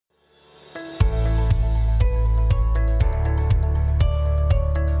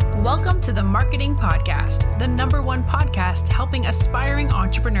Welcome to the Marketing Podcast, the #1 podcast helping aspiring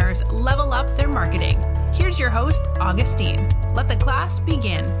entrepreneurs level up their marketing. Here's your host, Augustine. Let the class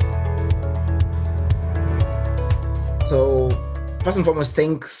begin. So, first and foremost,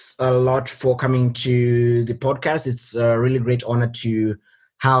 thanks a lot for coming to the podcast. It's a really great honor to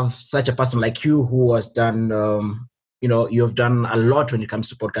have such a person like you who has done, you have done a lot when it comes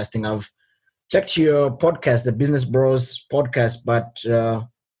to podcasting. I've checked your podcast, the Business Bros podcast, but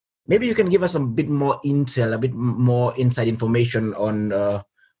maybe you can give us a bit more intel, a bit more inside information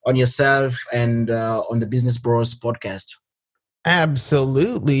on yourself and on the Business Bros podcast.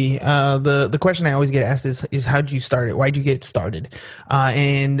 Absolutely. The question I always get asked is how did you start it? Why'd you get started?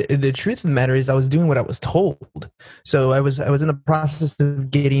 And the truth of the matter is I was doing what I was told. So I was in the process of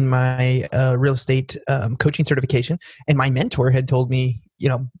getting my real estate coaching certification, and my mentor had told me,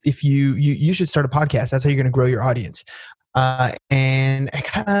 if you should start a podcast. That's how you're going to grow your audience. And I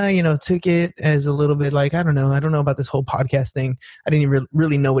kind of, took it as a little bit like, I don't know about this whole podcast thing. I didn't even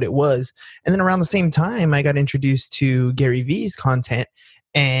really know what it was. And then around the same time, I got introduced to Gary Vee's content,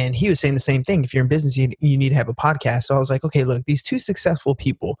 and he was saying the same thing. If you're in business, you need to have a podcast. So I was like, okay, look, these two successful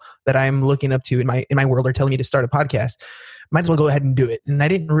people that I'm looking up to in my world are telling me to start a podcast. Might as well go ahead and do it. And I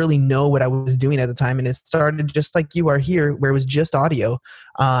didn't really know what I was doing at the time. And it started just like you are here, where it was just audio.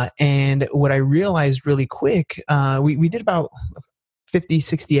 And what I realized really quick, we did about 50,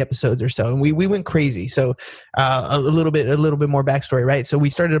 60 episodes or so. And we went crazy. So a little bit more backstory, right? So we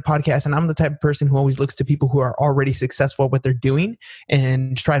started a podcast, and I'm the type of person who always looks to people who are already successful at what they're doing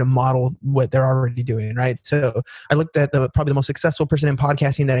and try to model what they're already doing, right? So I looked at probably the most successful person in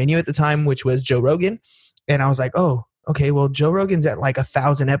podcasting that I knew at the time, which was Joe Rogan. And I was like, oh, okay, well, Joe Rogan's at like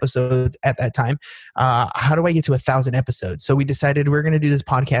 1,000 episodes at that time. How do I get to 1,000 episodes? So we decided we're going to do this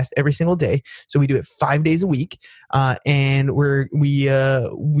podcast every single day. So we do it 5 days a week. And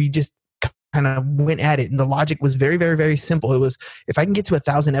we just kind of went at it. And the logic was very, very, very simple. It was, if I can get to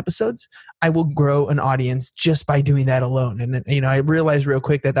 1,000 episodes, I will grow an audience just by doing that alone. And, I realized real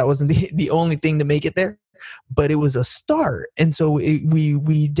quick that wasn't the only thing to make it there, but it was a start. And so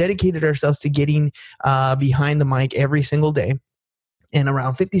we dedicated ourselves to getting behind the mic every single day. And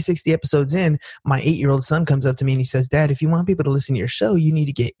around 50, 60 episodes in, my 8-year-old son comes up to me and he says, Dad, if you want people to listen to your show, you need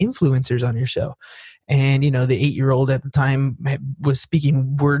to get influencers on your show. And, the 8-year-old at the time was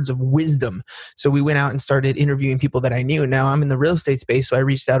speaking words of wisdom. So we went out and started interviewing people that I knew. Now I'm in the real estate space. So I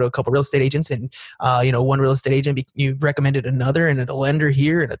reached out to a couple real estate agents, and, one real estate agent, you recommended another, and a lender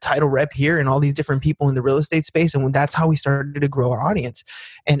here, and a title rep here, and all these different people in the real estate space. And that's how we started to grow our audience.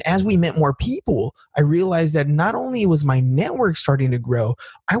 And as we met more people, I realized that not only was my network starting to grow,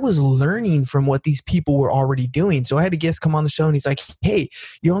 I was learning from what these people were already doing. So I had a guest come on the show, and he's like, hey,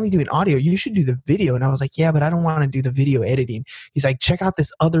 you're only doing audio. You should do the video. And I was like, yeah, but I don't want to do the video editing. He's like, check out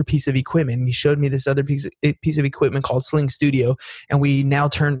this other piece of equipment. And he showed me this other piece of equipment called Sling Studio. And we now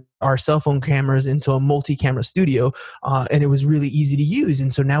turn our cell phone cameras into a multi-camera studio, and it was really easy to use.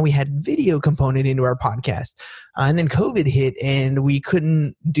 And so now we had video component into our podcast. And then COVID hit, and we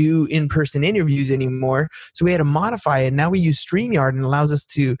couldn't do in-person interviews anymore. So we had to modify it. Now we use StreamYard, and it allows us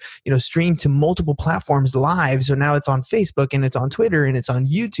to, stream to multiple platforms live. So now it's on Facebook, and it's on Twitter, and it's on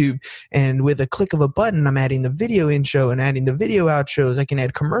YouTube. And with a click of a button, I'm adding the video intro and adding the video outros. I can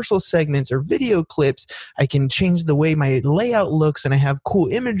add commercial segments or video clips. I can change the way my layout looks, and I have cool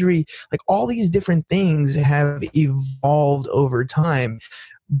imagery. Like all these different things have evolved over time,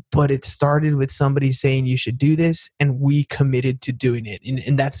 but it started with somebody saying you should do this, and we committed to doing it.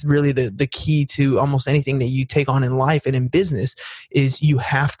 And that's really the key to almost anything that you take on in life and in business is you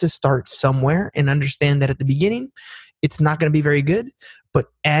have to start somewhere and understand that at the beginning, it's not going to be very good, but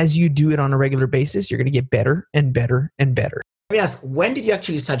as you do it on a regular basis, you're going to get better and better and better. Let me ask, when did you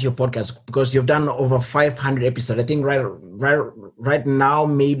actually start your podcast? Because you've done over 500 episodes. I think right now,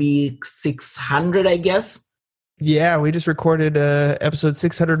 maybe 600, I guess. Yeah, we just recorded episode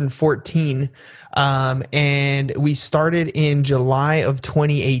 614, and we started in July of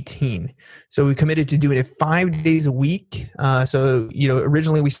 2018. So we committed to doing it 5 days a week. So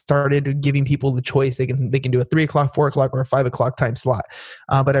originally we started giving people the choice. They can do a 3 o'clock, 4 o'clock, or a 5 o'clock time slot.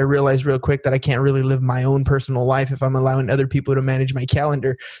 But I realized real quick that I can't really live my own personal life if I'm allowing other people to manage my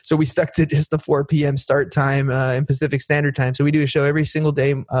calendar. So we stuck to just the 4 p.m. start time in Pacific Standard Time. So we do a show every single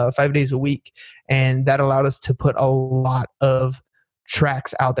day, 5 days a week. And that allowed us to put a lot of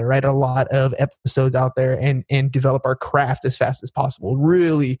tracks out there, right? A lot of episodes out there and develop our craft as fast as possible,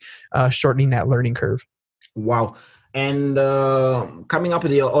 really shortening that learning curve. Wow. And coming up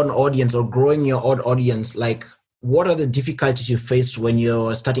with your own audience or growing your own audience, like what are the difficulties you faced when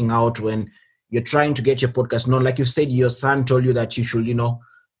you're starting out, when you're trying to get your podcast known? Like you said, your son told you that you should,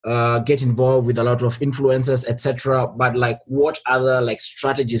 get involved with a lot of influencers, etc. But like, what other like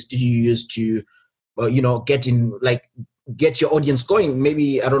strategies did you use to, get your audience going?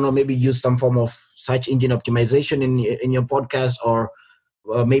 Maybe, I don't know, maybe use some form of search engine optimization in your podcast, or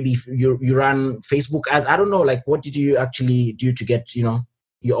maybe you run Facebook ads. I don't know, like, what did you actually do to get, your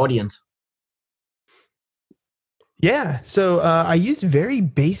audience? Yeah. So I used very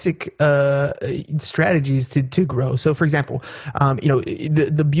basic strategies to grow. So for example,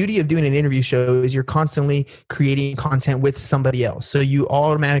 the beauty of doing an interview show is you're constantly creating content with somebody else. So you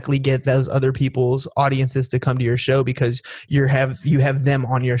automatically get those other people's audiences to come to your show because you have them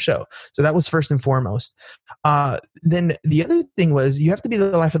on your show. So that was first and foremost. Then the other thing was you have to be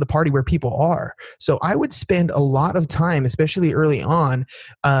the life of the party where people are. So I would spend a lot of time, especially early on,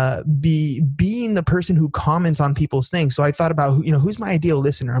 being the person who comments on people's things. So I thought about, who's my ideal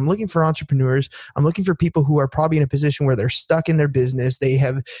listener? I'm looking for entrepreneurs. I'm looking for people who are probably in a position where they're stuck in their business. They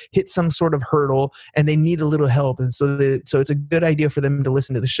have hit some sort of hurdle and they need a little help. And so it's a good idea for them to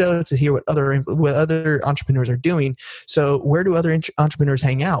listen to the show, to hear what other entrepreneurs are doing. So where do other entrepreneurs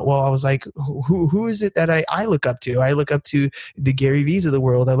hang out? Well, I was like, who is it that I look up to? I look up to the Gary V's of the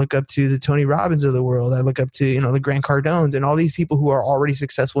world. I look up to the Tony Robbins of the world. I look up to, the Grant Cardones and all these people who are already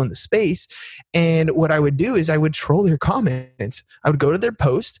successful in the space. And what I would do is I would troll their comments. I would go to their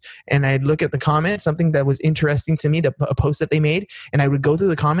post and I'd look at the comments, something that was interesting to me, a post that they made, and I would go through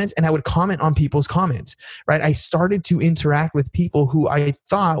the comments and I would comment on people's comments, right? I started to interact with people who I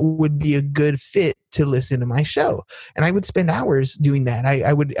thought would be a good fit to listen to my show. And I would spend hours doing that.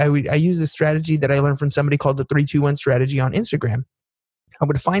 I use a strategy that I learned from somebody called the 3-2-1 strategy on Instagram. I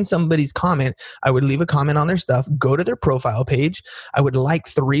would find somebody's comment. I would leave a comment on their stuff, go to their profile page. I would like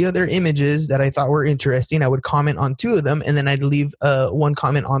 3 of their images that I thought were interesting. I would comment on 2 of them, and then I'd leave 1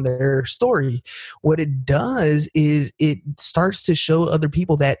 comment on their story. What it does is it starts to show other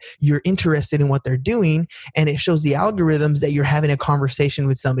people that you're interested in what they're doing, and it shows the algorithms that you're having a conversation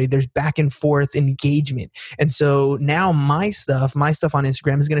with somebody. There's back and forth engagement. And so now my stuff on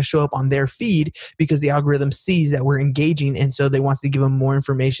Instagram is going to show up on their feed because the algorithm sees that we're engaging, and so they want to give them more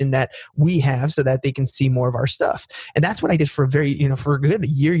information that we have so that they can see more of our stuff. And that's what I did for a good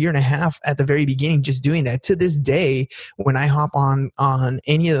year and a half at the very beginning, just doing that. To this day, when I hop on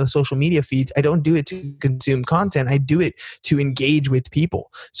any of those social media feeds, I don't do it to consume content. I do it to engage with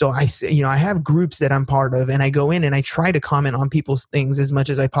people. So I have groups that I'm part of, and I go in and I try to comment on people's things as much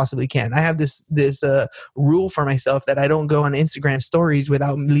as I possibly can. I have this rule for myself that I don't go on Instagram stories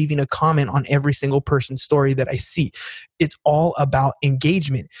without leaving a comment on every single person's story that I see. It's all about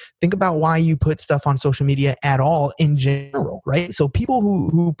engagement. Think about why you put stuff on social media at all in general, right? So people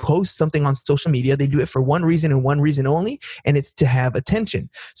who post something on social media, they do it for one reason and one reason only, and it's to have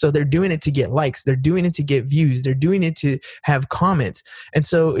attention. So they're doing it to get likes. They're doing it to get views. They're doing it to have comments. And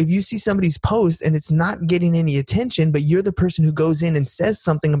so if you see somebody's post and it's not getting any attention, but you're the person who goes in and says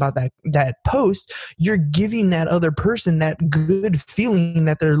something about that post, you're giving that other person that good feeling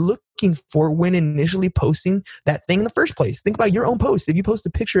that they're looking for when initially posting that thing in the first place. Think about your own post. If you post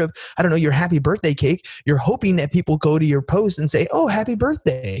a picture of, your happy birthday cake, you're hoping that people go to your post and say, "Oh, happy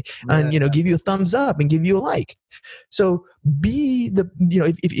birthday," and give you a thumbs up and give you a like. So be the,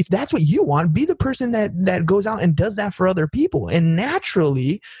 if that's what you want, be the person that goes out and does that for other people. And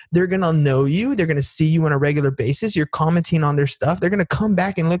naturally, they're going to know you. They're going to see you on a regular basis. You're commenting on their stuff. They're going to come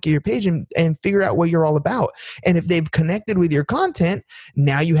back and look at your page and figure out what you're all about. And if they've connected with your content,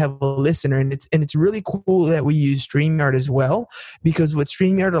 now you have a listener. And it's really cool that we use StreamYard as well, because what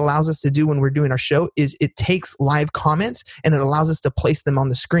StreamYard allows us to do when we're doing our show is it takes live comments and it allows us to place them on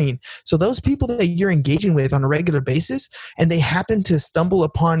the screen. So those people that you're engaging with on a regular basis, and they happen to stumble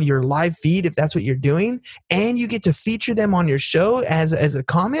upon your live feed, if that's what you're doing, and you get to feature them on your show as a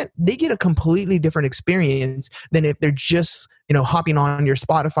comment, they get a completely different experience than if they're just hopping on your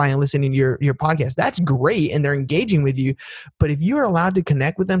Spotify and listening to your podcast. That's great, and they're engaging with you. But if you are allowed to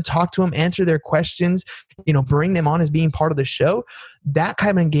connect with them, talk to them, answer their questions, bring them on as being part of the show, that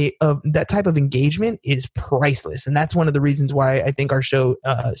type of engagement is priceless. And that's one of the reasons why I think our show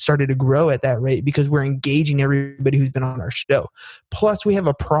started to grow at that rate, because we're engaging everybody who's been on our show. Plus, we have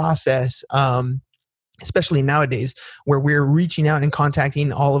a process, especially nowadays, where we're reaching out and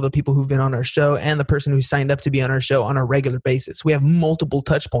contacting all of the people who've been on our show and the person who signed up to be on our show on a regular basis. We have multiple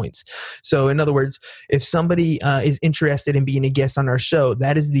touch points. So in other words, if somebody is interested in being a guest on our show,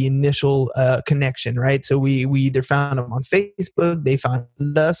 that is the initial connection, right? So we either found them on Facebook, they found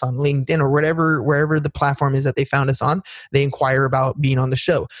us on LinkedIn, or wherever the platform is that they found us on, they inquire about being on the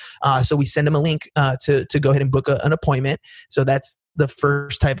show. So we send them a link to go ahead and book an appointment. So that's the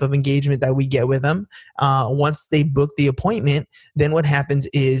first type of engagement that we get with them. Once they book the appointment, then what happens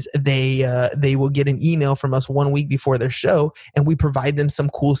is they will get an email from us 1 week before their show, and we provide them some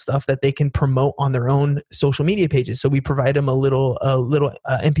cool stuff that they can promote on their own social media pages. So we provide them a little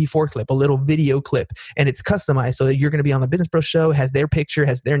MP4 clip, a little video clip, and it's customized so that you're going to be on the Business Bros show, has their picture,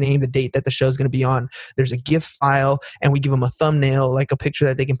 has their name, the date that the show is going to be on. There's a GIF file, and we give them a thumbnail, like a picture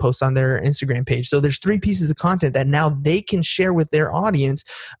that they can post on their Instagram page. So there's 3 pieces of content that now they can share with their audience,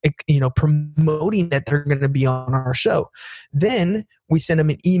 promoting that they're going to be on our show. Then we send them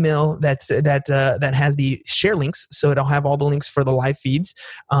an email that has the share links, so it'll have all the links for the live feeds.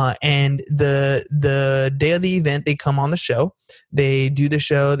 And the day of the event, they come on the show, they do the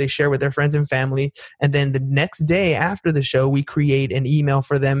show, they share with their friends and family, and then the next day after the show, we create an email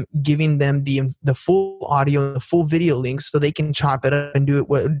for them, giving them the full audio and the full video links, so they can chop it up and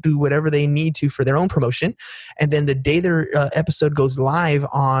do whatever they need to for their own promotion. And then the day their episode goes live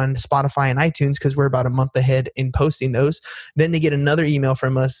on Spotify and iTunes, because we're about a month ahead in posting those, then they get another email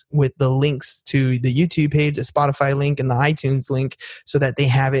from us with the links to the YouTube page, the Spotify link, and the iTunes link, so that they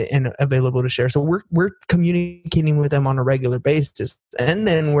have it and available to share. So we're communicating with them on a regular basis, and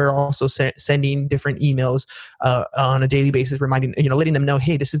then we're also sending different emails on a daily basis, reminding, letting them know,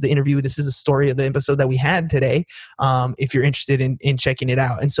 hey, this is the interview, this is the story of the episode that we had today, if you're interested in checking it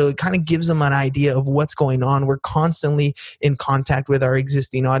out. And so it kind of gives them an idea of what's going on. We're constantly in contact with our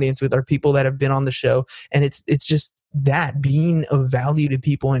existing audience, with our people that have been on the show, and it's just that being of value to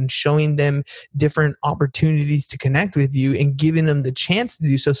people and showing them different opportunities to connect with you and giving them the chance to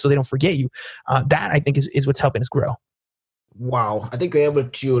do so they don't forget you. That, I think, is what's helping us grow. Wow. I think we're able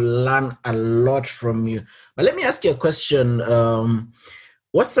to learn a lot from you. But let me ask you a question.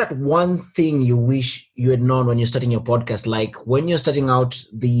 What's that one thing you wish you had known when you're starting your podcast? Like when you're starting out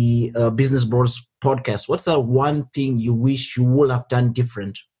the Business Bros podcast, what's that one thing you wish you would have done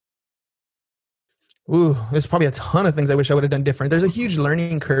different? Ooh, there's probably a ton of things I wish I would have done different. There's a huge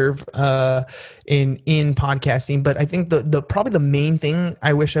learning curve in podcasting, but I think the probably the main thing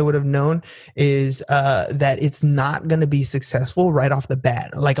I wish I would have known is that it's not going to be successful right off the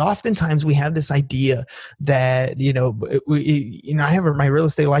bat. Like oftentimes we have this idea that I have my real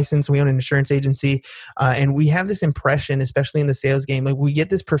estate license, we own an insurance agency, and we have this impression, especially in the sales game, like we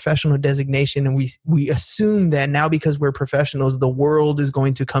get this professional designation, and we assume that now because we're professionals, the world is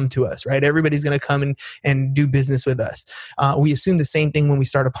going to come to us, right? Everybody's going to come and do business with us. We assume the same thing when we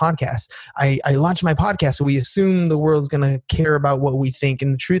start a podcast. I launched my podcast, so we assume the world's going to care about what we think.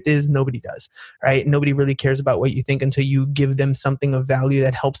 And the truth is nobody does, right? Nobody really cares about what you think until you give them something of value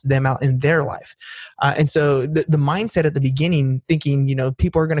that helps them out in their life. And so the mindset at the beginning, thinking,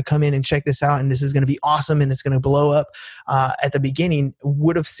 people are going to come in and check this out and this is going to be awesome and it's going to blow up at the beginning,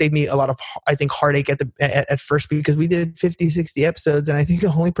 would have saved me a lot of, I think, heartache at first, because we did 50, 60 episodes. And I think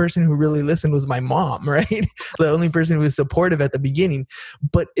the only person who really listened was my mom, right? The only person who was supportive at the beginning.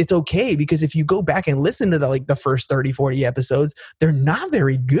 But it's okay, because if you go back and listen to the first 30, 40 episodes, they're not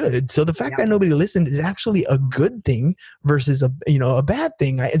very good. So the fact that nobody listened is actually a good thing versus a bad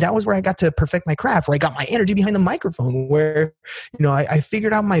thing. That was where I got to perfect my craft, where I got my energy behind the microphone, where I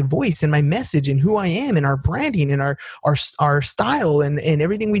figured out my voice and my message and who I am and our branding and our style and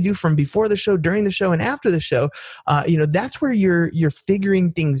everything we do from before the show, during the show, and after the show. That's where you're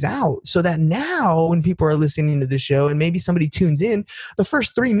figuring things out, so that now when people are listening to the show and maybe somebody tunes in, the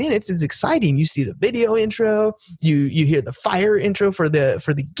first 3 minutes is exciting. You see the video intro, you hear the fire intro for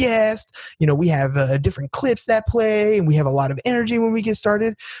the guest. We have different clips that play, and we have a lot of energy when we get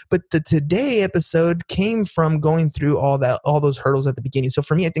started. But the today episode came from going through all those hurdles at the beginning. So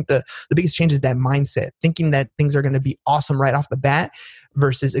for me, I think the biggest change is that mindset, thinking that things are going to be awesome right off the bat,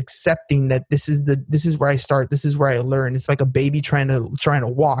 versus accepting that this is where I start, this is where I learn. It's like a baby trying to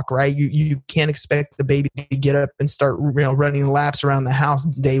walk, right? You can't expect the baby to get up and start running laps around the house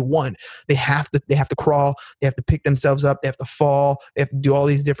day one. They have to crawl, they have to pick themselves up, they have to fall, they have to do all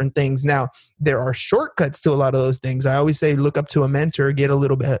these different things. Now, there are shortcuts to a lot of those things. I always say look up to a mentor, get a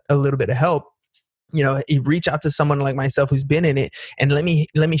little bit of help. You reach out to someone like myself who's been in it, and let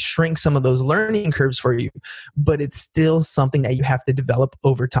me shrink some of those learning curves for you. But it's still something that you have to develop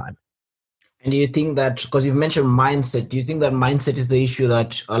over time. And do you think that, because you've mentioned mindset, do you think that mindset is the issue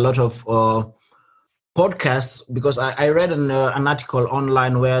that a lot of podcasts, because I read an article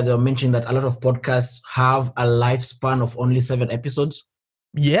online where they're mentioning that a lot of podcasts have a lifespan of only 7 episodes?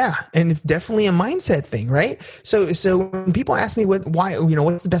 Yeah, and it's definitely a mindset thing, right? So when people ask me why,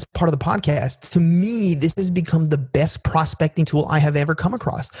 what's the best part of the podcast? To me, this has become the best prospecting tool I have ever come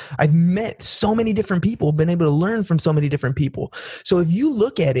across. I've met so many different people, been able to learn from so many different people. So if you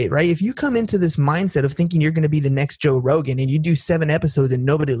look at it, right, if you come into this mindset of thinking you're going to be the next Joe Rogan and you do 7 episodes and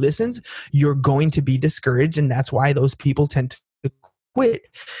nobody listens, you're going to be discouraged, and that's why those people tend to quit.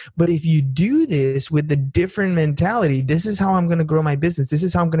 But if you do this with the different mentality, this is how I'm going to grow my business. This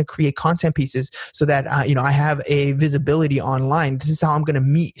is how I'm going to create content pieces so that I have a visibility online. This is how I'm going to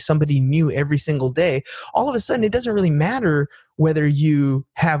meet somebody new every single day. All of a sudden, it doesn't really matter whether you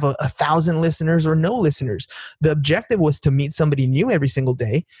have 1,000 listeners or no listeners. The objective was to meet somebody new every single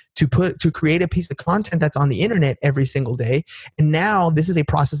day, to create a piece of content that's on the internet every single day. And now this is a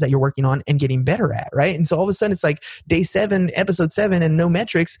process that you're working on and getting better at, right? And so all of a sudden it's like day 7, episode 7, and no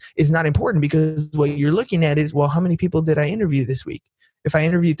metrics is not important, because what you're looking at is, well, how many people did I interview this week? If I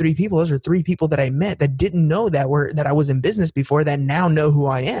interviewed 3 people, those are 3 people that I met that didn't know that I was in business before, that now know who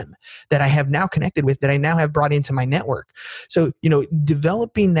I am, that I have now connected with, that I now have brought into my network. So,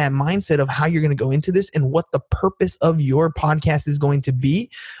 developing that mindset of how you're going to go into this and what the purpose of your podcast is going to be,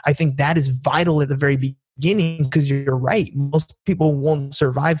 I think that is vital at the very beginning, because you're right. Most people won't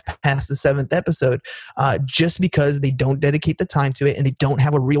survive past the 7th episode just because they don't dedicate the time to it and they don't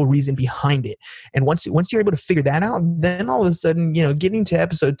have a real reason behind it. And once you're able to figure that out, then all of a sudden, getting to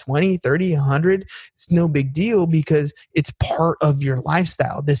episode 20, 30, 100, it's no big deal, because it's part of your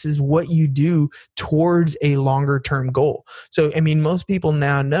lifestyle. This is what you do towards a longer term goal. So, most people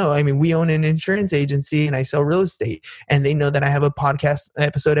now know, we own an insurance agency and I sell real estate, and they know that I have a podcast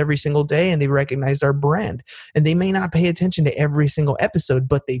episode every single day, and they recognized our brand. And they may not pay attention to every single episode,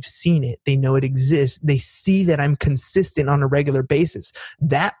 but they've seen it. They know it exists. They see that I'm consistent on a regular basis.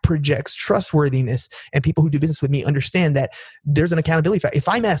 That projects trustworthiness. And people who do business with me understand that there's an accountability factor. If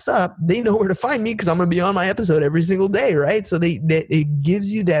I mess up, they know where to find me, because I'm going to be on my episode every single day, right? So it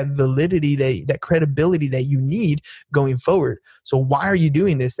gives you that validity, that credibility that you need going forward. So why are you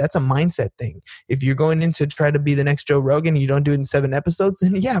doing this? That's a mindset thing. If you're going in to try to be the next Joe Rogan and you don't do it in 7 episodes,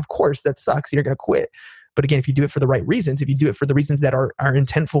 then yeah, of course, that sucks. You're going to quit. But again, if you do it for the right reasons, if you do it for the reasons that are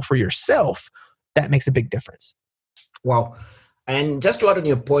intentful for yourself, that makes a big difference. Wow. And just to add on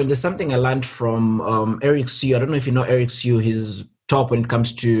your point, there's something I learned from Eric Siu. I don't know if you know Eric Siu. He's top when it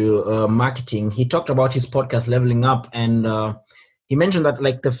comes to marketing. He talked about his podcast, Leveling Up. And he mentioned that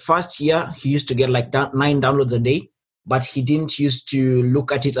like the first year, he used to get like 9 downloads a day. But he didn't used to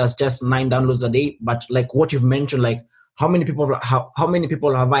look at it as just 9 downloads a day. But like what you've mentioned, like how many people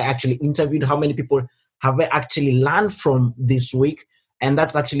have I actually interviewed? How many people have I actually learned from this week? And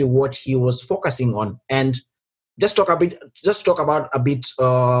that's actually what he was focusing on. And just talk about a bit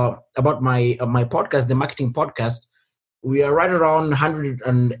about my podcast, the marketing podcast. We are right around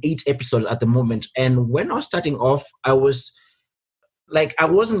 108 episodes at the moment. And when I was starting off, I wasn't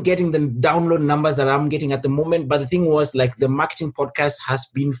getting the download numbers that I'm getting at the moment. But the thing was, like, the marketing podcast has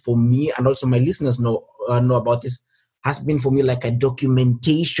been for me, and also my listeners know about this, has been for me like a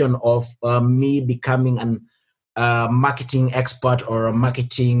documentation of me becoming a marketing expert or a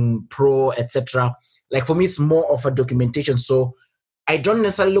marketing pro, etc. Like for me, it's more of a documentation. So I don't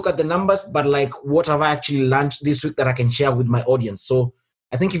necessarily look at the numbers, but like what have I actually learned this week that I can share with my audience? So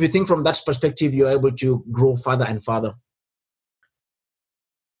I think if you think from that perspective, you're able to grow further and further.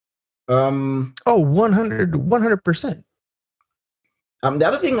 100%. The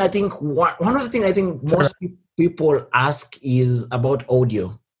other thing I think, one of the things I think most people ask is about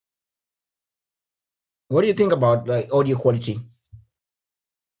audio. What do you think about like audio quality?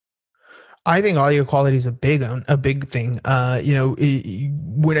 I think audio quality is a big thing.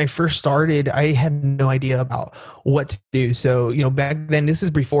 When I first started, I had no idea about what to do. So, back then, this is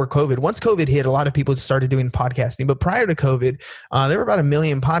before COVID. Once COVID hit, a lot of people started doing podcasting. But prior to COVID, there were about 1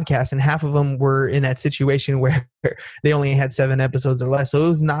 million podcasts, and half of them were in that situation where they only had 7 episodes or less. So it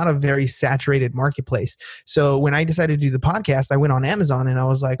was not a very saturated marketplace. So when I decided to do the podcast, I went on Amazon and I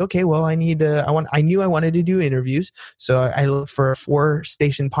was like, okay, well, I knew I wanted to do interviews. So I looked for a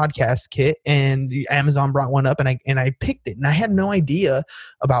 4-station podcast kit, and Amazon brought one up, and I picked it. And I had no idea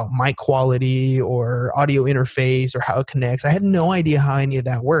about mic quality or audio interface or how it connects. I had no idea how any of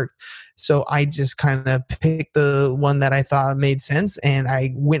that worked. So I just kind of picked the one that I thought made sense, and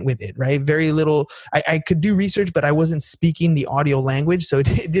I went with it, right? Very little. I could do research, but I wasn't speaking the audio language. So it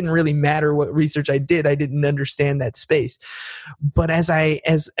didn't really matter what research I did. I didn't understand that space. But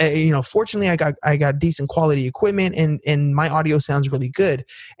fortunately I got decent quality equipment, and my audio sounds really good.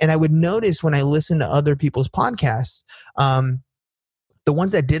 And I would notice when I listen to other people's podcasts, The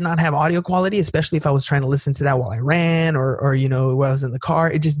ones that did not have audio quality, especially if I was trying to listen to that while I ran or while I was in the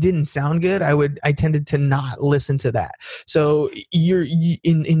car, it just didn't sound good. I tended to not listen to that. So you're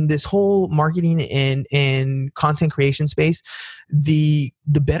in this whole marketing and content creation space, the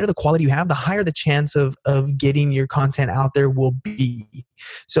better the quality you have, the higher the chance of getting your content out there will be.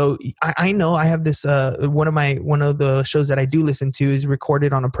 So I know I have this one of the shows that I do listen to is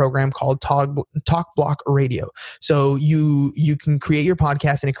recorded on a program called Talk Block Radio. So you can create your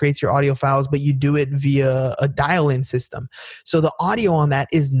podcast and it creates your audio files, but you do it via a dial-in system. So the audio on that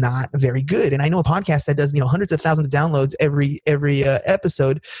is not very good. And I know a podcast that does hundreds of thousands of downloads every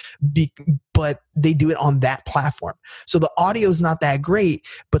episode, but they do it on that platform. So the audio is not that great,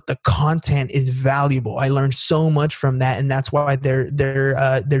 but the content is valuable. I learned so much from that, and that's why they're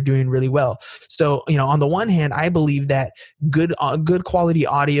doing really well. So on the one hand, I believe that good quality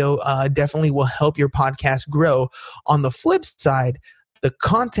audio definitely will help your podcast grow. On the flip side, the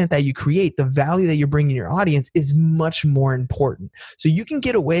content that you create, the value that you're bringing your audience is much more important. So you can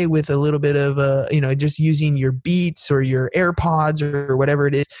get away with a little bit of, just using your Beats or your AirPods or whatever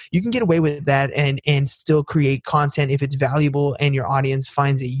it is. You can get away with that and still create content if it's valuable and your audience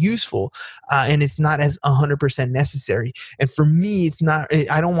finds it useful, and it's not as 100% necessary. And for me,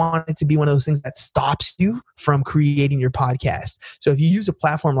 I don't want it to be one of those things that stops you from creating your podcast. So if you use a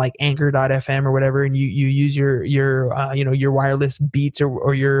platform like Anchor.fm or whatever, and you use your wireless Beats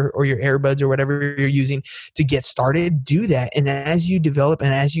or your earbuds or whatever you're using to get started, do that. And as you develop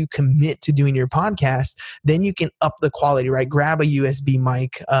and as you commit to doing your podcast, then you can up the quality, right? Grab a USB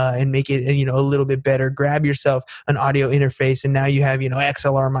mic and make it a little bit better. Grab yourself an audio interface, and now you have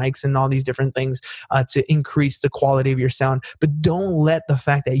XLR mics and all these different things to increase the quality of your sound. But don't let the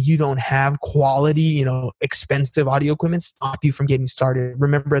fact that you don't have quality, expensive audio equipment stop you from getting started.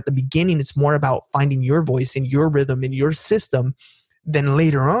 Remember, at the beginning, it's more about finding your voice and your rhythm and your system. Then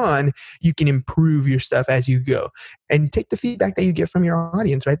later on, you can improve your stuff as you go and take the feedback that you get from your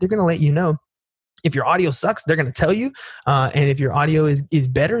audience, right? They're going to let you know. If your audio sucks, they're going to tell you. And if your audio is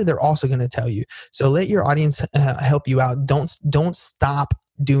better, they're also going to tell you. So let your audience help you out. Don't stop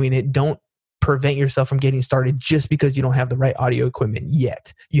doing it. Don't prevent yourself from getting started just because you don't have the right audio equipment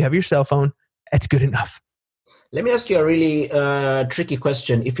yet. You have your cell phone. That's good enough. Let me ask you a really tricky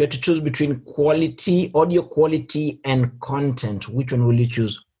question. If you had to choose between audio quality and content, which one will you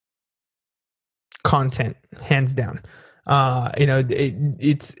choose? Content, hands down.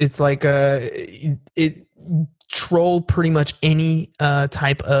 It's like it troll pretty much any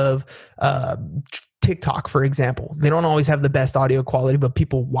type of TikTok, for example. They don't always have the best audio quality, but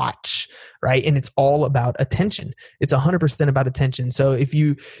people watch, right? And it's all about attention. It's 100% about attention. So if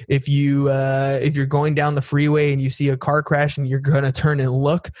you're going down the freeway and you see a car crash and you're going to turn and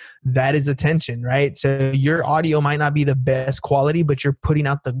look, that is attention, right? So your audio might not be the best quality, but you're putting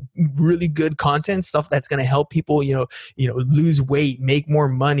out the really good content, stuff that's going to help people, lose weight, make more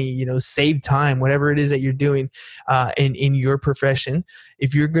money, save time, whatever it is that you're doing in your profession.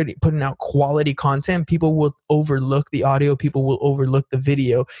 If you're good at putting out quality content, people will overlook the audio, people will overlook the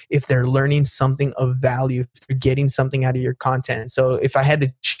video if they're learning something of value, if they're getting something out of your content. So if I had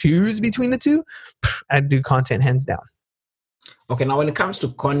to choose between the two, I'd do content hands down. Okay, now when it comes to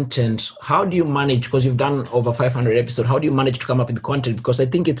content, how do you manage, because you've done over 500 episodes, how do you manage to come up with the content? Because I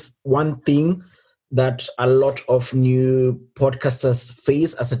think it's one thing that a lot of new podcasters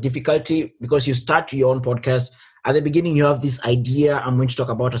face as a difficulty, because you start your own podcast. At the beginning, you have this idea, I'm going to talk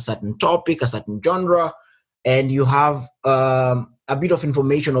about a certain topic, a certain genre, and you have a bit of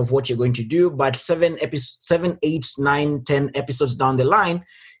information of what you're going to do. But 7, 8, 9, 10 episodes down the line,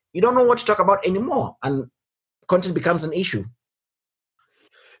 you don't know what to talk about anymore, and content becomes an issue.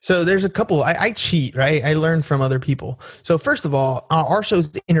 So there's a couple, I cheat, right? I learn from other people. So first of all, our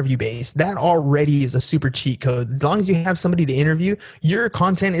show's interview based. That already is a super cheat code. As long as you have somebody to interview, your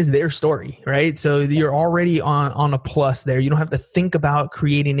content is their story, right? So you're already on a plus there. You don't have to think about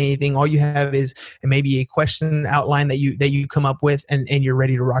creating anything. All you have is maybe a question outline that you come up with, and you're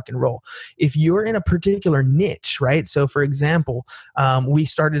ready to rock and roll. If you're in a particular niche, right? So for example, we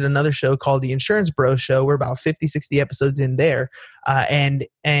started another show called The Insurance Bro Show. We're about 50, 60 episodes in there.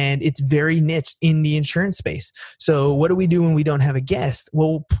 And it's very niche in the insurance space. So what do we do when we don't have a guest?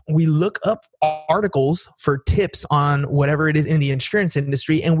 Well, we look up articles for tips on whatever it is in the insurance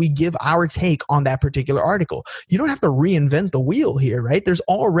industry, and we give our take on that particular article. You don't have to reinvent the wheel here, right? There's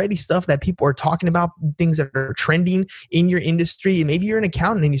already stuff that people are talking about, things that are trending in your industry. Maybe you're an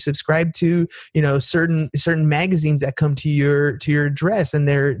accountant and you subscribe to, certain magazines that come to your address, and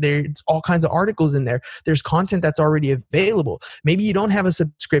there's all kinds of articles in there. There's content that's already available. Maybe you don't have a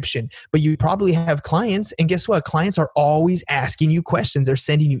subscription, but you probably have clients. And guess what? Clients are always asking you questions. They're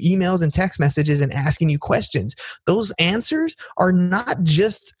sending you emails and text messages and asking you questions. Those answers are not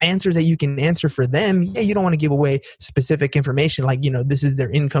just answers that you can answer for them. Yeah, you don't want to give away specific information like, this is their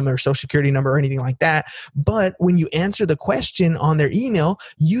income or social security number or anything like that. But when you answer the question on their email,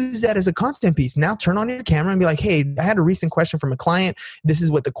 use that as a content piece. Now turn on your camera and be like, hey, I had a recent question from a client. This is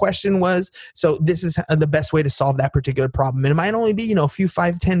what the question was. So this is the best way to solve that particular problem. And it might only be, a few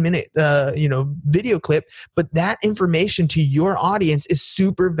 5-10 minute, video clip, but that information to your audience is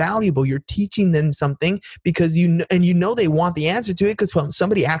super valuable. You're teaching them something because they want the answer to it because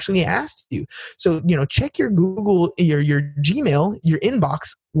somebody actually asked you. So, check your Google, your Gmail, your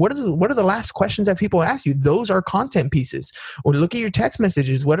inbox. What are the last questions that people ask you? Those are content pieces. Or look at your text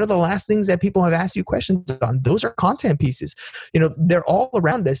messages. What are the last things that people have asked you questions on? Those are content pieces. They're all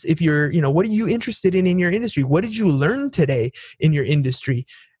around us. If you're, what are you interested in your industry? What did you learn today in your industry?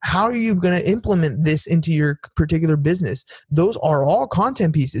 How are you going to implement this into your particular business? Those are all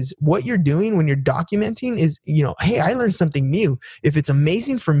content pieces. What you're doing when you're documenting is, hey, I learned something new. If it's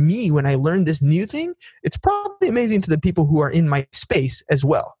amazing for me when I learned this new thing, it's probably amazing to the people who are in my space as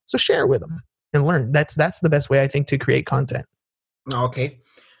well. So share it with them and learn. That's the best way, I think, to create content. Okay.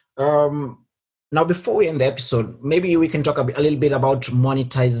 Now, before we end the episode, maybe we can talk a little bit about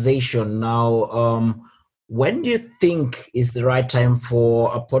monetization. Now, when do you think is the right time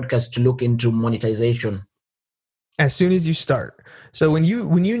for a podcast to look into monetization? As soon as you start. So when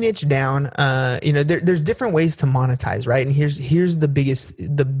you niche down, there's different ways to monetize, right? And here's the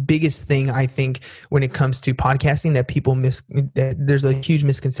biggest thing I think when it comes to podcasting that people that there's a huge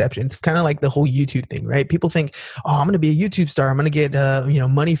misconception. It's kind of like the whole YouTube thing, right? People think, oh, I'm going to be a YouTube star. I'm going to get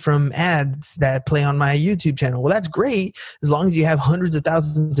money from ads that play on my YouTube channel. Well, that's great as long as you have hundreds of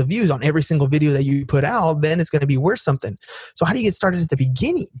thousands of views on every single video that you put out. Then it's going to be worth something. So how do you get started at the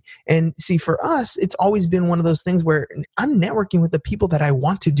beginning? And see, for us, it's always been one of those things where I'm networking with the people that I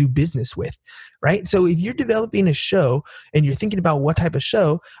want to do business with, right? So if you're developing a show and you're thinking about what type of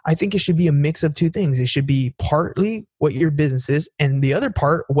show, I think it should be a mix of two things. It should be partly what your business is and the other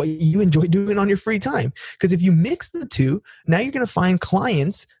part, what you enjoy doing on your free time. Because if you mix the two, now you're going to find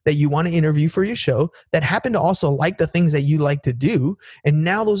clients that you want to interview for your show that happen to also like the things that you like to do. And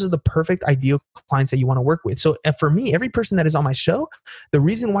now those are the perfect ideal clients that you want to work with. So for me, every person that is on my show, the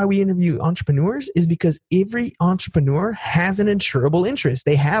reason why we interview entrepreneurs is because every entrepreneur has an insurable interest.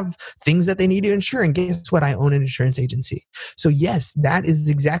 They have things that they need to insure. And guess what? I own an insurance agency. So yes, that is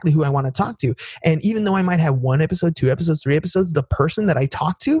exactly who I want to talk to. And even though I might have 1 episode, 2 episodes, 3 episodes, the person that I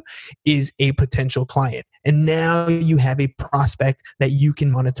talk to is a potential client. And now you have a prospect that you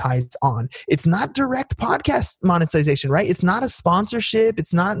can monetize on. It's not direct podcast monetization, right? It's not a sponsorship.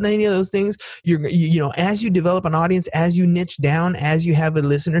 It's not any of those things. As you develop an audience, as you niche down, as you have a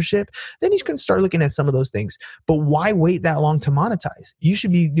listenership, then you can start looking at some of those things. But why wait that long to monetize? You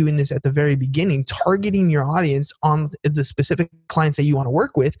should be doing this at the very beginning, targeting your audience on the specific clients that you want to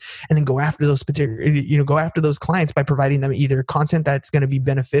work with, and then go after those clients by providing them either content that's going to be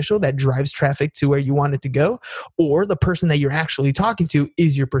beneficial, that drives traffic to where you want it to go, or the person that you're actually talking to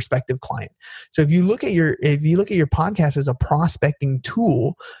is your prospective client. So if you look at your podcast as a prospecting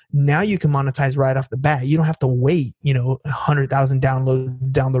tool, now you can monetize right off the bat. You don't have to wait, 100,000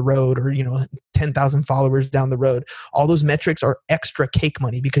 downloads down the road or 10,000 followers down the road. All those metrics are extra cake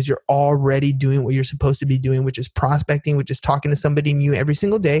money because you're already doing what you're supposed to be doing, which is prospecting, which is talking to somebody new every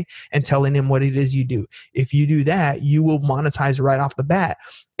single day and telling them what it is you do. If you do that, you will monetize right off the bat.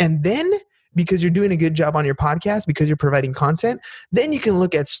 And then because you're doing a good job on your podcast, because you're providing content, then you can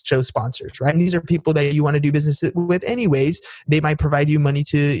look at show sponsors, right? And these are people that you want to do business with anyways. They might provide you money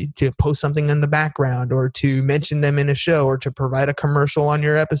to post something in the background or to mention them in a show or to provide a commercial on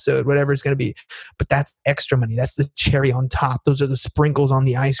your episode, whatever it's going to be. But that's extra money. That's the cherry on top. Those are the sprinkles on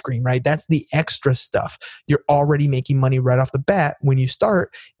the ice cream, right? That's the extra stuff. You're already making money right off the bat when you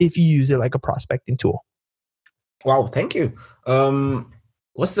start if you use it like a prospecting tool. Wow, thank you.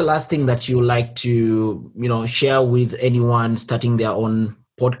 What's the last thing that you like to, share with anyone starting their own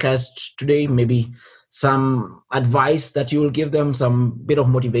podcast today? Maybe some advice that you will give them, some bit of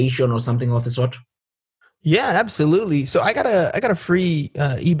motivation or something of the sort? Yeah, absolutely. So I got a free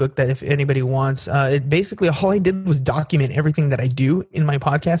ebook that if anybody wants, it basically all I did was document everything that I do in my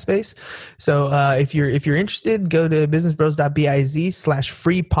podcast space. So if you're interested, go to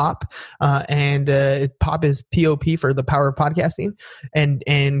businessbros.biz/free pop, and pop is POP for the power of podcasting,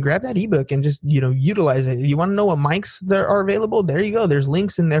 and grab that ebook and just utilize it. You want to know what mics there are available? There you go. There's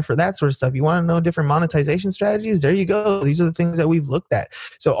links in there for that sort of stuff. You want to know different monetization strategies? There you go. These are the things that we've looked at.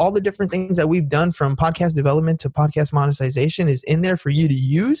 So all the different things that we've done from podcast podcast development to podcast monetization is in there for you to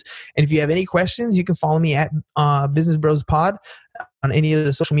use. And if you have any questions, you can follow me at Business Bros Pod on any of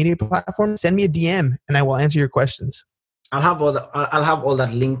the social media platforms. Send me a DM and I will answer your questions. I'll have all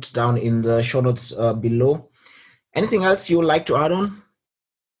that linked down in the show notes below. Anything else you would like to add on?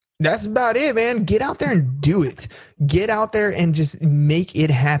 That's about it, man. Get out there and do it. Get out there and just make it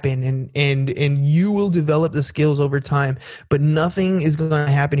happen. And you will develop the skills over time. But nothing is going to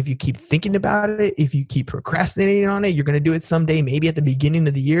happen if you keep thinking about it. If you keep procrastinating on it, you're going to do it someday, maybe at the beginning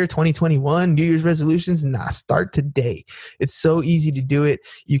of the year, 2021, New Year's resolutions. Nah, start today. It's so easy to do it.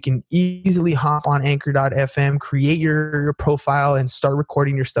 You can easily hop on anchor.fm, create your profile, and start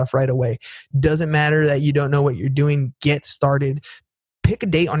recording your stuff right away. Doesn't matter that you don't know what you're doing. Get started. Pick a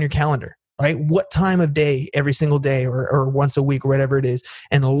date on your calendar, right? What time of day every single day or once a week or whatever it is,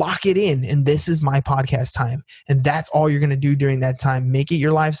 and lock it in. And this is my podcast time. And that's all you're going to do during that time. Make it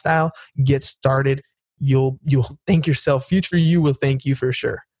your lifestyle. Get started. You'll thank yourself. Future you will thank you for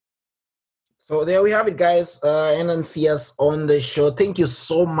sure. So there we have it, guys. Hernan Sias on the show. Thank you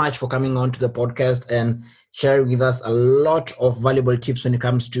so much for coming on to the podcast and sharing with us a lot of valuable tips when it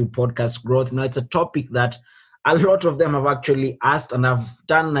comes to podcast growth. Now, it's a topic that a lot of them have actually asked, and I've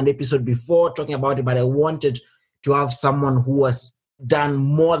done an episode before talking about it, but I wanted to have someone who has done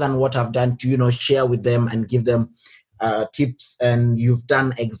more than what I've done to, share with them and give them tips. And you've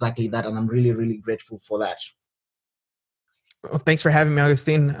done exactly that. And I'm really, really grateful for that. Well, thanks for having me,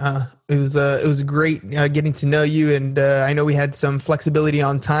 Augustine. It was great getting to know you. And I know we had some flexibility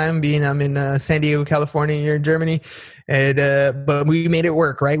on time being I'm in San Diego, California, you're in Germany. And but we made it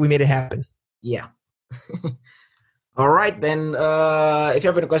work, right? We made it happen. Yeah. All right, then. If you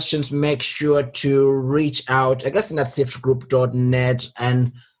have any questions, make sure to reach out, I guess, in at safegroup.net,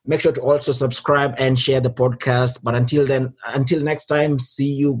 and make sure to also subscribe and share the podcast. But until next time, see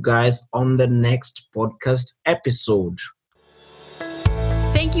you guys on the next podcast episode.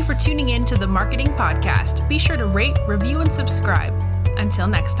 Thank you for tuning in to the Marketing Podcast. Be sure to rate, review, and subscribe. Until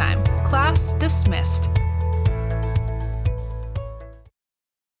next time, class dismissed.